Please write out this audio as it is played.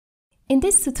In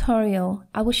this tutorial,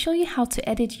 I will show you how to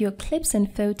edit your clips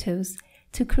and photos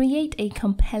to create a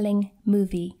compelling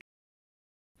movie.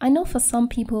 I know for some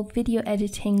people video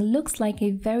editing looks like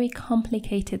a very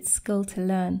complicated skill to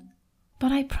learn,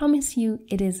 but I promise you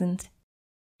it isn't.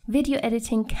 Video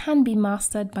editing can be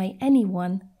mastered by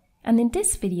anyone, and in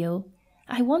this video,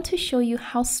 I want to show you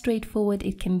how straightforward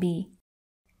it can be.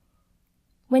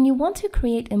 When you want to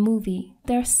create a movie,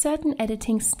 there are certain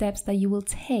editing steps that you will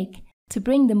take to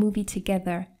bring the movie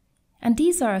together, and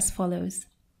these are as follows.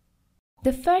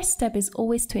 The first step is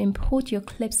always to import your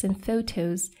clips and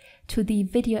photos to the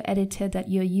video editor that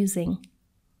you're using.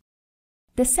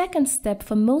 The second step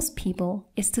for most people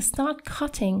is to start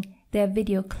cutting their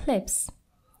video clips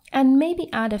and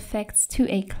maybe add effects to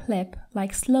a clip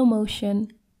like slow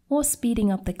motion or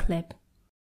speeding up the clip.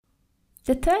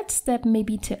 The third step may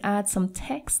be to add some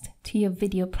text to your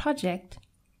video project.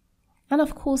 And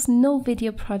of course, no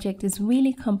video project is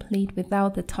really complete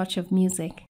without the touch of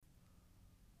music.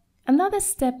 Another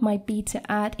step might be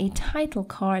to add a title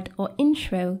card or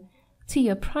intro to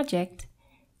your project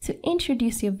to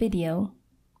introduce your video.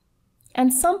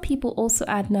 And some people also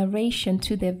add narration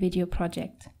to their video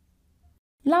project.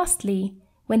 Lastly,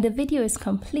 when the video is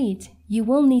complete, you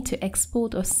will need to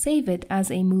export or save it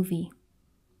as a movie.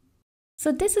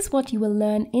 So this is what you will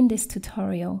learn in this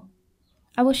tutorial.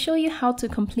 I will show you how to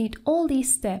complete all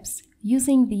these steps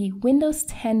using the Windows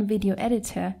 10 video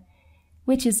editor,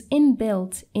 which is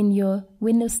inbuilt in your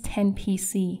Windows 10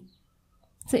 PC.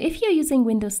 So if you're using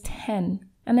Windows 10,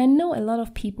 and I know a lot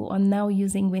of people are now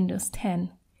using Windows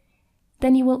 10,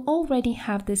 then you will already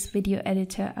have this video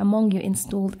editor among your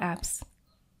installed apps.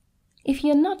 If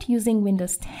you're not using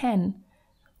Windows 10,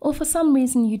 or for some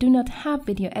reason you do not have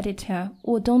video editor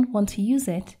or don't want to use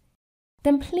it,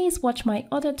 then please watch my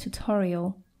other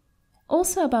tutorial,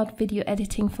 also about video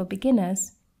editing for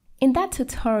beginners. In that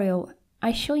tutorial,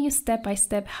 I show you step by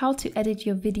step how to edit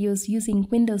your videos using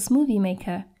Windows Movie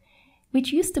Maker,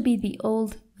 which used to be the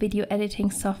old video editing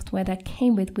software that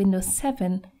came with Windows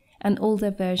 7 and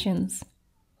older versions.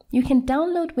 You can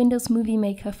download Windows Movie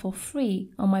Maker for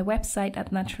free on my website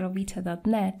at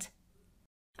naturalvita.net.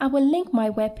 I will link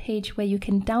my webpage where you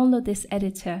can download this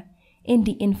editor in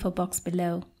the info box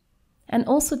below, and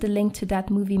also the link to that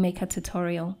Movie Maker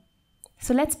tutorial.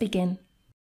 So let's begin.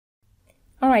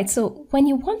 Alright, so when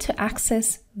you want to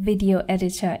access Video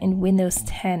Editor in Windows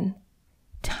 10,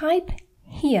 type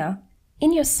here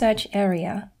in your search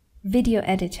area, Video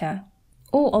Editor,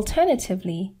 or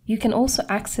alternatively, you can also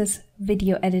access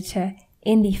Video Editor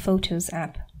in the Photos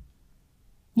app.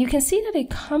 You can see that it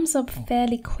comes up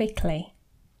fairly quickly.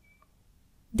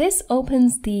 This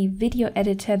opens the video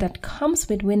editor that comes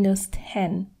with Windows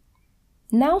 10.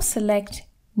 Now select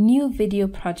New Video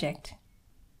Project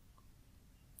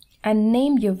and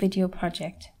name your video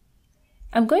project.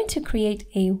 I'm going to create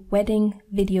a wedding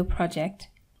video project.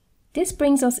 This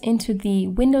brings us into the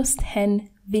Windows 10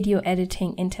 video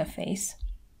editing interface.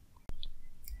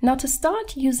 Now to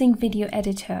start using Video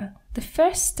Editor, the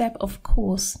first step of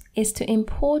course is to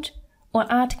import or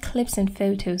add clips and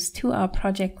photos to our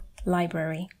project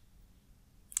library.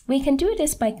 We can do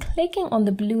this by clicking on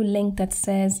the blue link that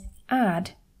says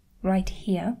Add right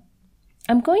here.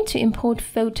 I'm going to import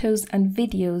photos and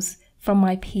videos from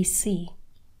my PC.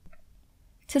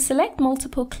 To select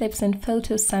multiple clips and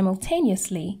photos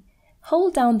simultaneously,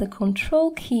 hold down the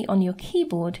Control key on your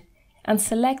keyboard and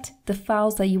select the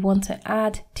files that you want to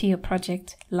add to your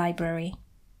project library.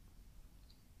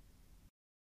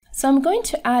 So I'm going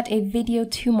to add a video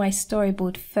to my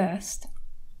storyboard first.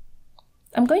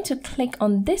 I'm going to click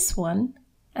on this one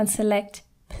and select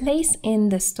Place in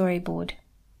the storyboard.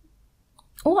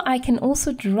 Or I can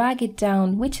also drag it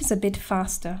down, which is a bit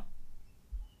faster.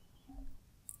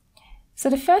 So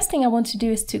the first thing I want to do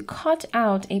is to cut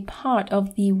out a part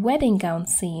of the wedding gown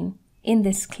scene in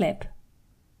this clip.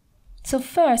 So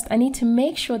first I need to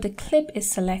make sure the clip is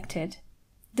selected.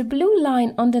 The blue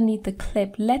line underneath the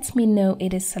clip lets me know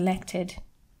it is selected.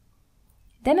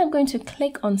 Then I'm going to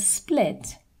click on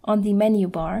Split on the menu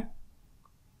bar.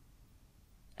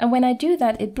 And when I do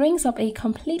that, it brings up a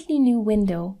completely new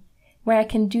window where I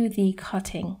can do the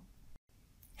cutting.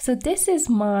 So this is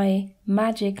my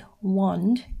magic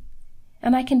wand,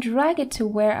 and I can drag it to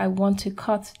where I want to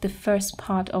cut the first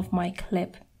part of my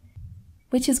clip,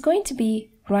 which is going to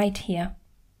be right here.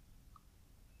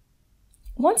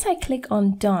 Once I click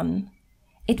on Done,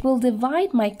 it will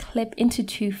divide my clip into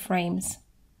 2 frames.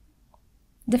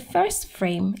 The first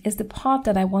frame is the part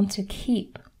that I want to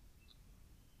keep.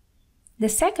 The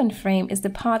second frame is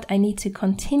the part I need to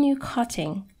continue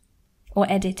cutting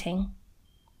or editing.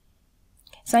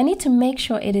 So I need to make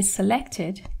sure it is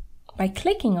selected by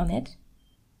clicking on it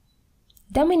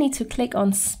Then we need to click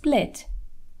on Split.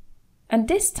 And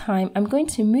this time I'm going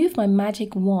to move my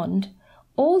magic wand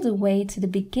all the way to the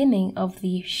beginning of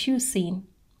the shoe scene,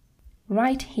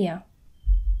 right here.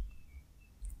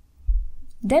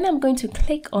 Then I'm going to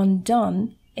click on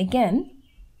Done again.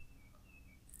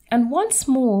 And once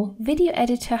more, Video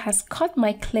Editor has cut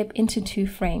my clip into 2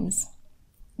 frames.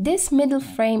 This middle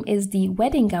frame is the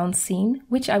wedding gown scene,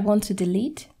 which I want to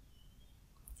delete.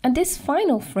 And this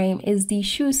final frame is the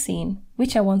shoe scene,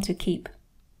 which I want to keep.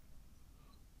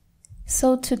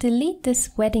 So to delete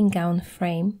this wedding gown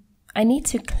frame, I need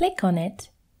to click on it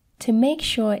to make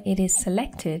sure it is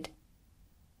selected,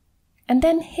 and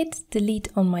then hit delete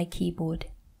on my keyboard.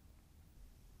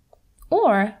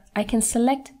 Or I can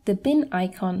select the bin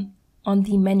icon on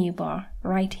the menu bar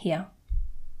right here.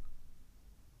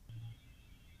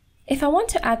 If I want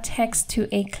to add text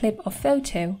to a clip or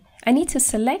photo, I need to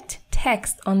select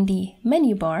text on the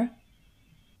menu bar.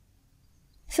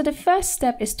 So the first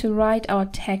step is to write our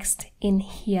text in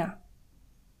here.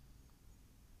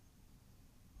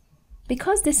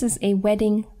 Because this is a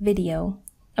wedding video,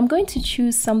 I'm going to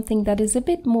choose something that is a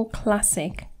bit more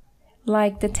classic,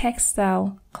 like the text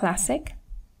style Classic.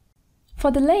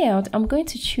 For the layout, I'm going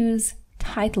to choose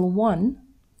Title 1,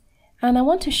 and I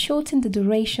want to shorten the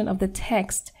duration of the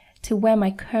text to where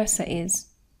my cursor is,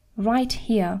 right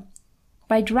here,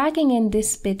 by dragging in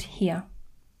this bit here.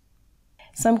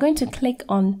 So I'm going to click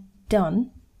on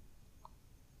Done.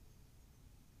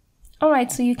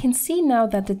 Alright, so you can see now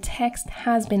that the text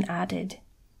has been added.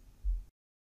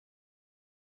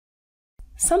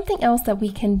 Something else that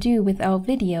we can do with our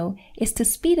video is to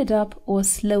speed it up or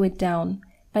slow it down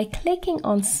by clicking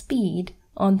on Speed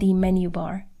on the menu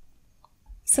bar.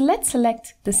 So let's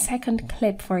select the second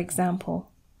clip, for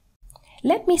example.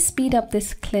 Let me speed up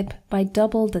this clip by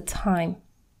double the time.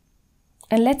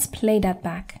 And let's play that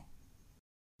back.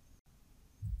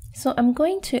 So I'm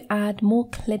going to add more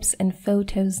clips and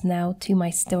photos now to my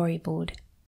storyboard.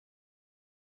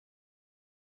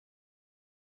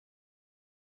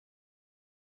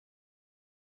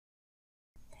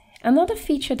 Another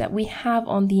feature that we have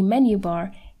on the menu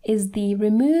bar is the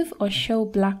Remove or Show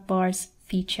Black Bars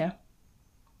feature.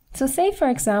 So say for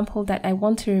example that I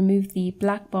want to remove the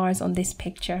black bars on this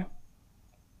picture.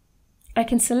 I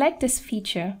can select this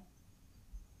feature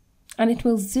and it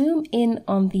will zoom in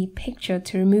on the picture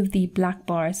to remove the black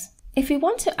bars. If we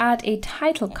want to add a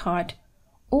title card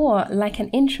or like an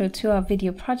intro to our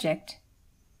video project,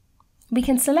 we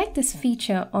can select this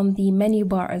feature on the menu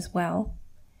bar as well.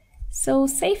 So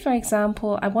say for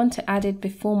example, I want to add it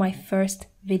before my first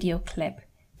video clip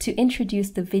to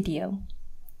introduce the video.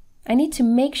 I need to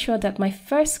make sure that my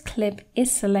first clip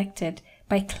is selected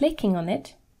by clicking on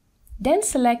it, then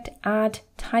select Add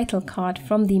Title Card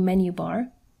from the menu bar.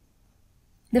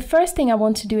 The first thing I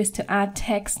want to do is to add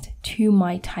text to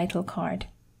my title card.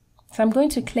 So I'm going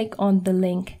to click on the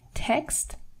link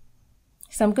Text.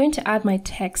 So I'm going to add my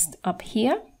text up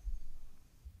here.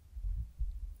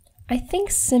 I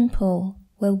think simple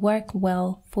will work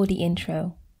well for the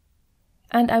intro.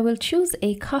 And I will choose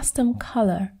a custom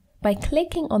color by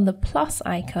clicking on the plus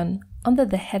icon under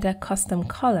the header Custom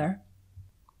Color.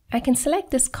 I can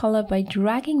select this color by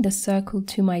dragging the circle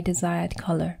to my desired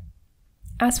color.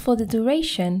 As for the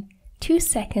duration, 2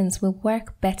 seconds will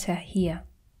work better here.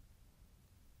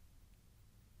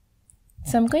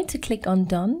 So I'm going to click on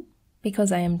Done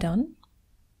because I am done.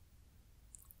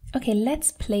 Okay,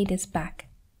 let's play this back.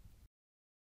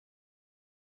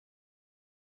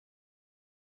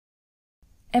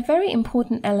 A very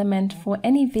important element for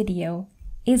any video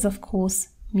is, of course,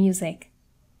 music.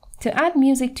 To add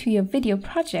music to your video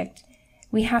project,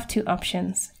 we have 2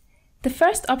 options. The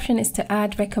first option is to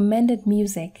add recommended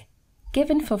music,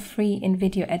 given for free in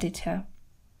Video Editor.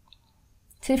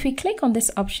 So if we click on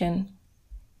this option,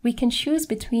 we can choose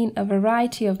between a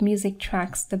variety of music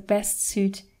tracks that best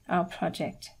suit our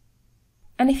project.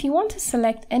 And if you want to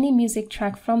select any music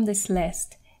track from this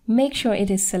list, make sure it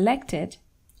is selected,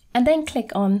 and then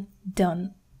click on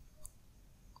Done.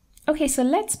 Okay, so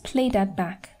let's play that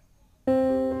back.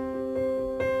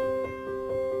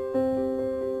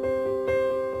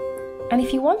 And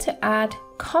if you want to add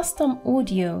custom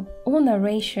audio or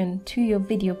narration to your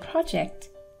video project,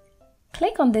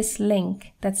 click on this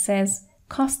link that says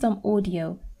Custom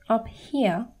Audio up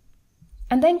here,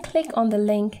 and then click on the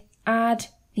link Add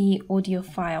the audio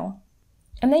file.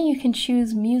 And then you can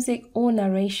choose music or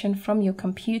narration from your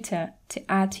computer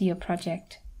to add to your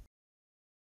project.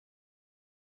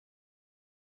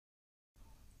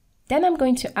 Then I'm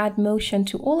going to add motion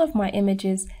to all of my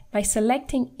images by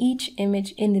selecting each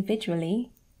image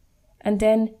individually and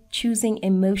then choosing a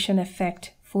motion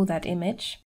effect for that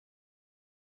image.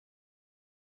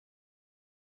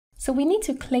 So we need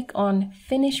to click on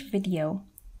Finish Video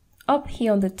up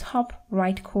here on the top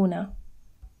right corner.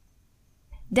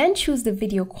 Then choose the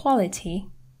video quality.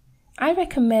 I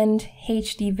recommend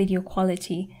HD video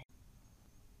quality.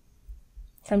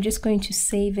 So I'm just going to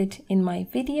save it in my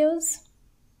videos.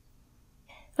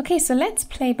 Okay, so let's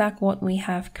play back what we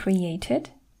have created.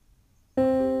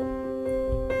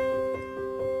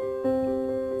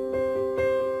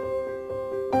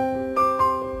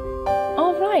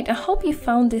 Alright, I hope you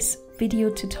found this video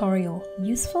tutorial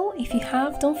useful. If you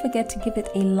have, don't forget to give it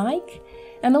a like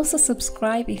and also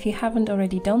subscribe if you haven't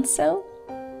already done so.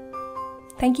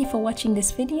 Thank you for watching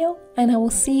this video, and I will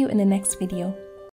see you in the next video.